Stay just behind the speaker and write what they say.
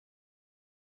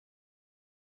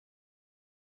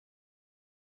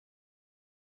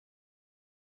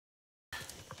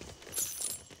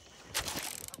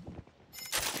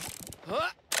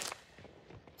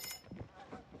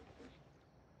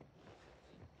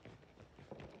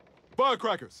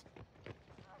firecrackers.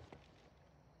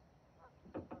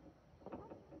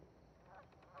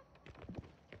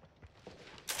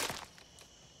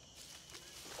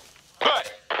 Hey!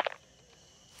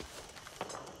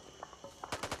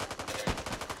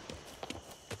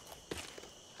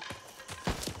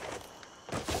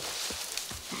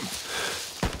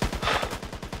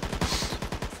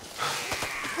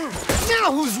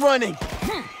 Now who's running?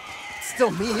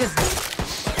 Still me, isn't it?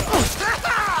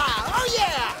 Oh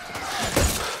yeah!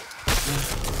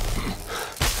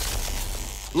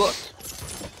 Look.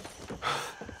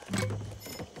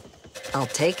 I'll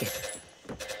take it.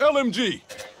 LMG.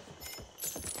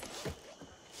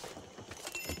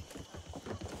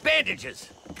 Bandages.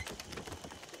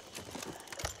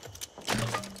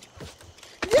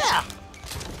 Yeah!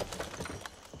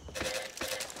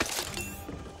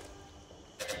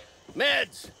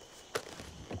 Meds.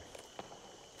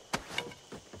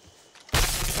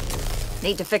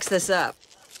 Need to fix this up.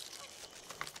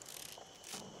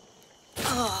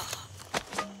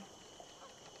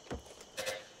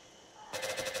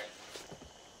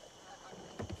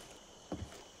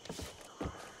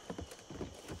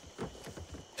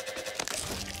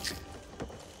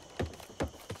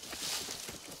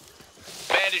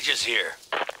 Bandages here.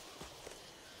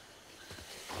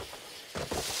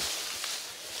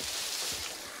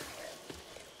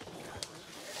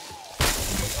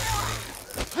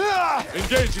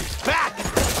 Engaging. Back!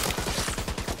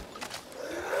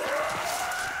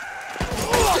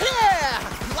 Yeah!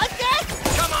 You like that?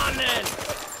 Come on then.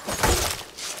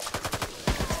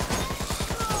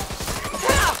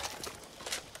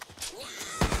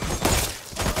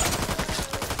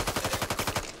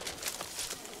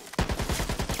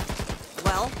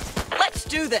 Well, let's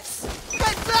do this.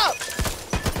 Heads up!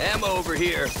 Ammo over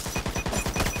here.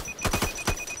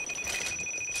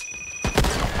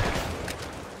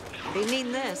 Be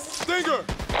needing this. Stinger!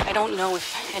 I don't know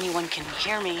if anyone can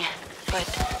hear me, but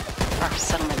our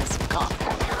settlement is gone.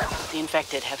 The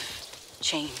infected have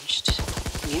changed,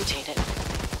 mutated.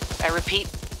 I repeat,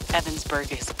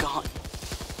 Evansburg is gone.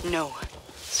 No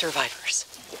survivors.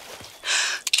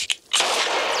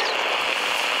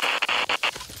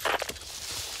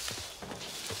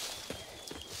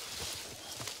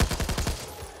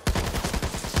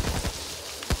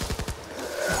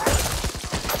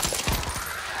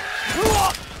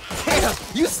 Damn,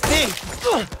 you stink!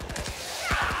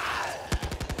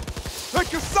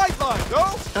 Pick your sight line, yo!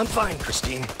 I'm fine,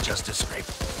 Christine. Just a scrape.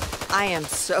 I am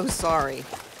so sorry.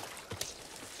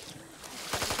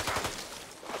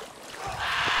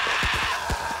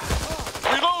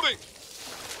 Reloading!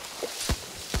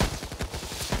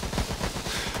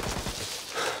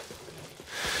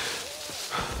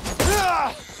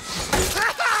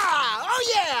 Oh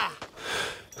yeah!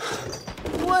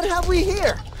 What have we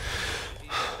here?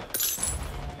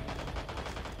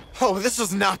 Oh, this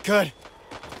is not good.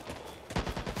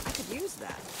 I could use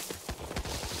that.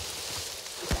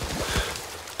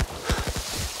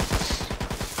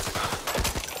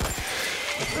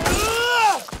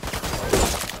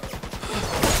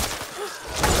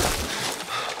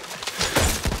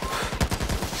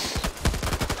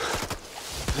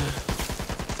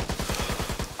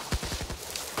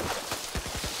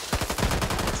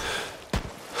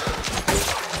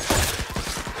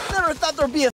 Never thought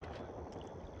there'd be a...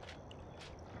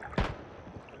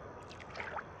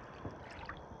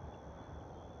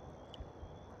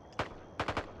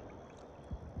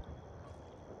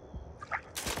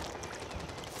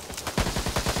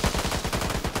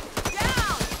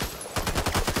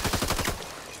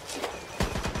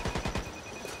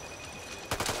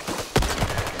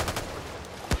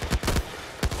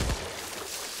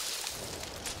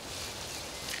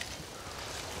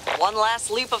 One last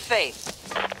leap of faith.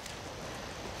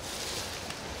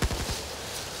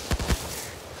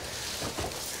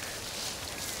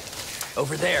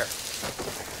 Over there.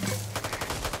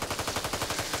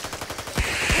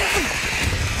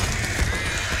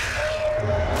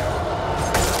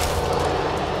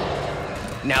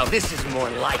 Now this is more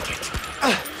like it.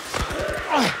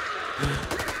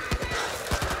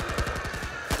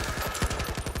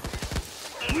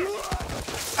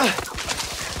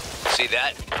 See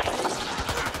that?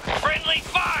 Friendly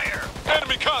fire!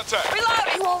 Enemy contact!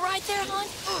 Reload! You all right there, hon?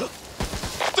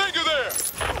 Stinger there!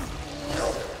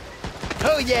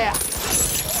 Oh yeah!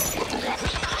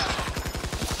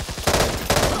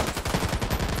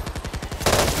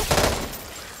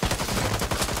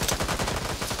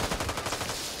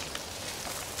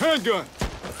 Handgun!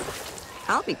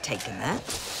 I'll be taking that.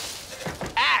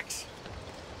 Axe!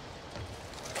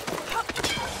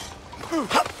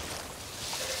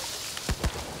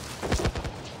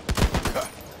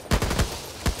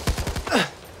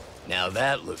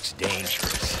 that looks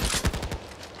dangerous.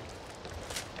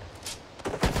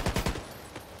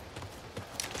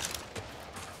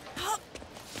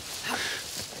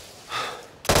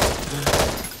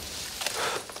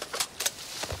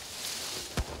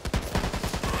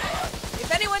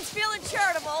 If anyone's feeling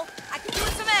charitable, I could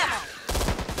use some ammo.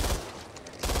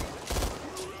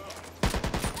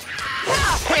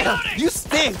 Damn, you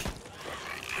stink!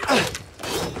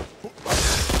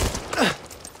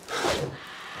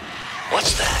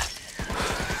 What's that?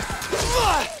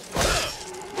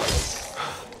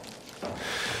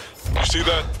 You see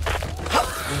that?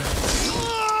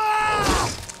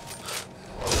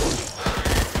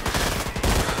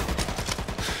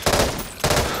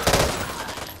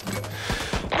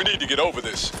 We need to get over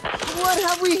this. What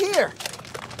have we here?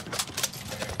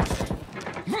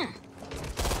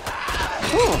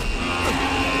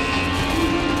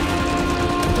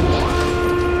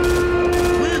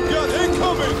 We've got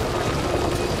incoming!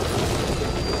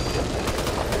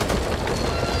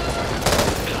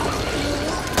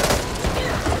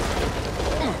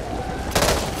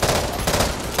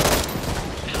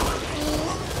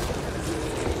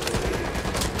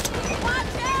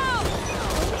 Watch out!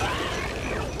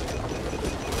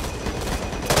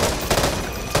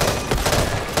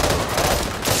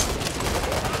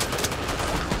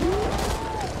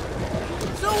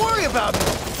 Don't worry about me.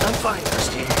 I'm fine,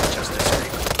 Christine. Just a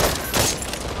scrape.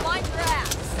 Mind your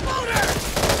ass.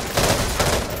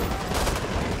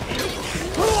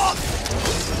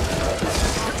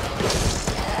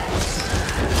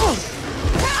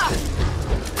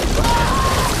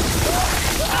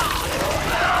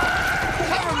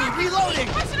 Cover me, reloading!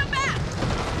 Pushing him back!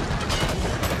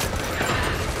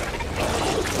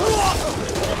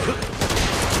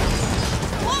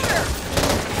 Loader!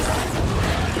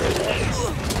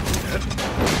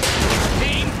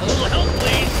 Team, a little help,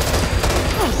 please.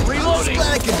 Reloading.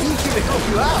 Glad I could beat you to help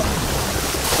you out.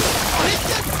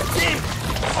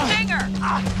 Stinger!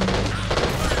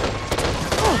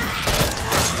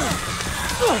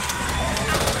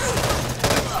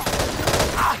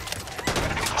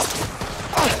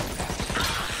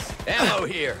 Ammo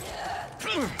here.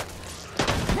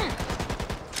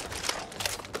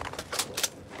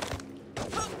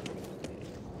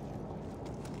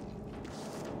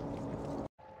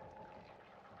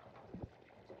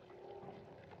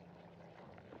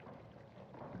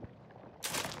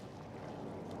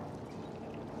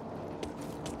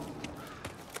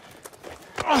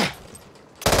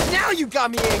 Now you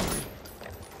got me angry.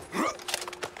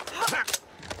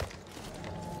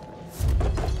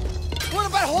 What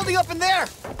about holding up in there?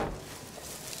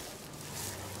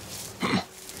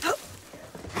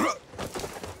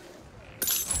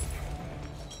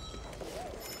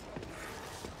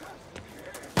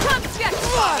 Come check! You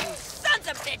sons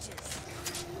of bitches!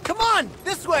 Come on,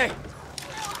 this way.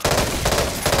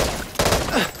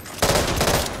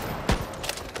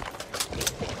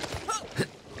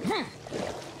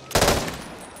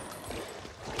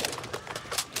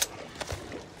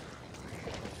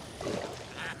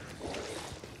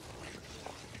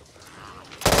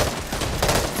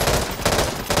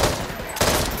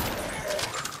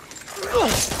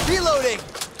 Reloading!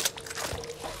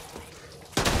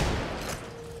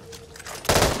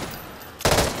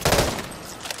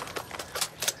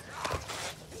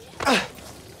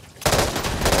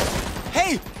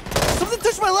 Hey! Something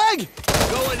touched my leg!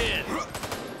 Going in.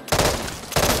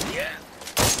 Yeah.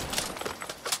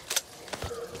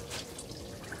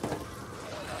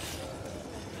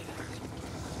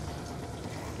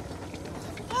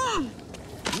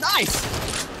 Nice!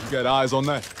 You got eyes on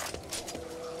that?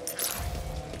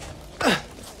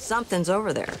 Something's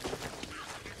over there.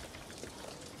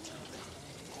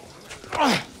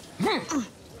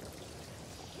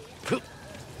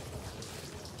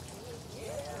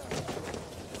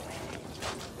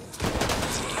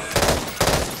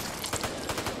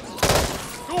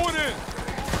 Going in!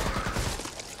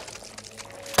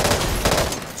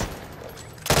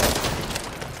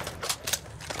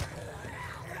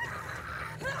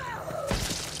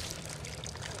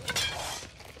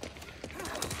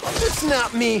 It's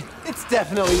not me. It's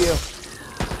definitely you.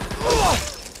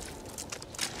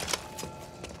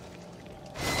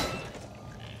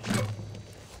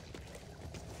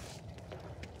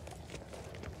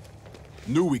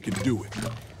 Knew we could do it.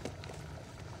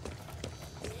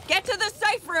 Get to the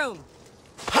safe room!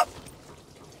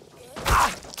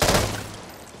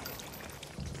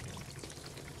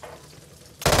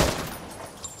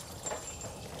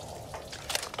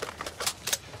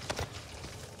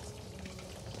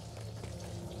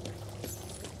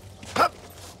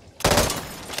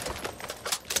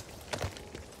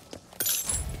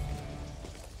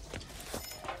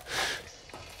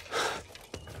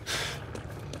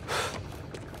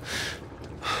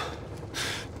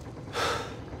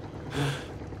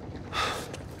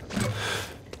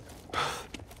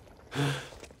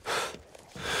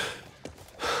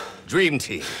 Dream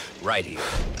team, right here.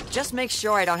 Just make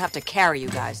sure I don't have to carry you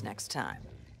guys next time.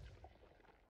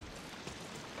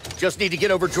 Just need to get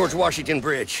over George Washington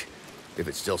Bridge, if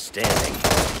it's still standing.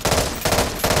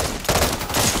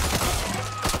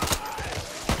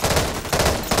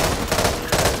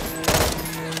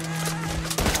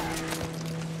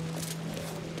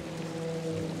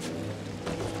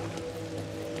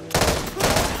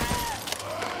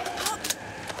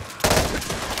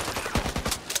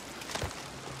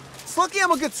 It's lucky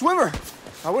I'm a good swimmer.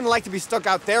 I wouldn't like to be stuck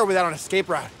out there without an escape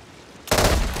route.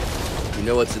 You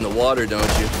know what's in the water, don't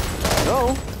you?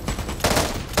 No.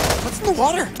 What's in the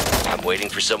water? I'm waiting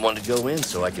for someone to go in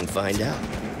so I can find out.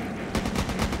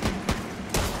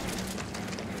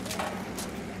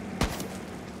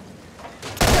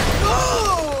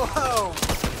 Oh!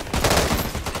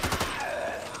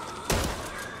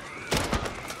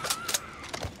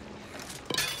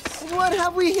 What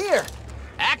have we here?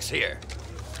 Axe here.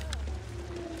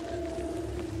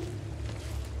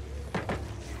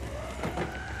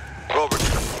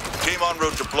 Robertson, team en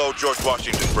route to blow George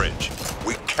Washington Bridge.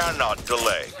 We cannot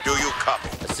delay. Do you copy?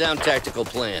 A sound tactical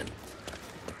plan.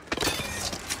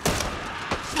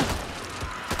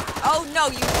 Oh, no,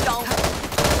 you don't.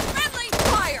 Friendly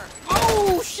fire!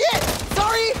 Oh, shit!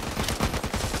 Sorry!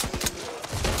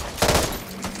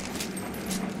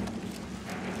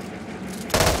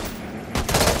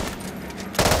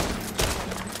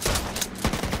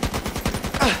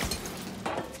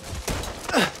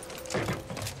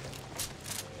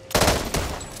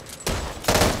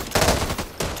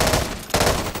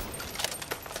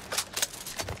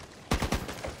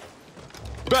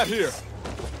 Bat here.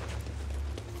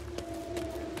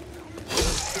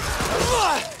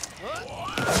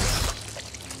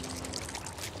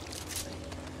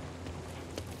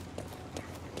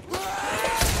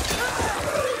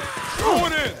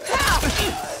 Going in.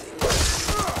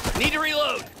 Need to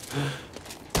reload.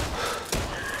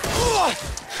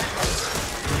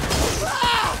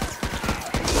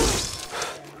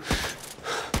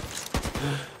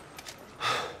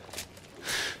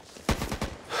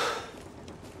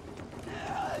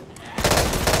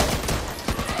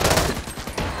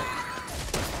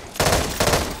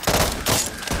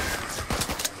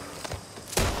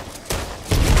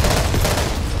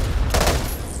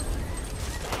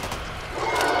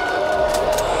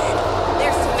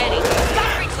 There's too many.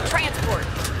 Gotta reach the transport.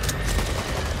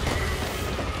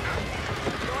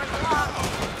 Door's locked.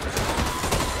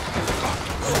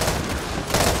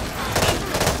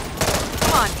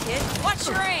 Come on, kid. Watch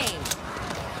your aim.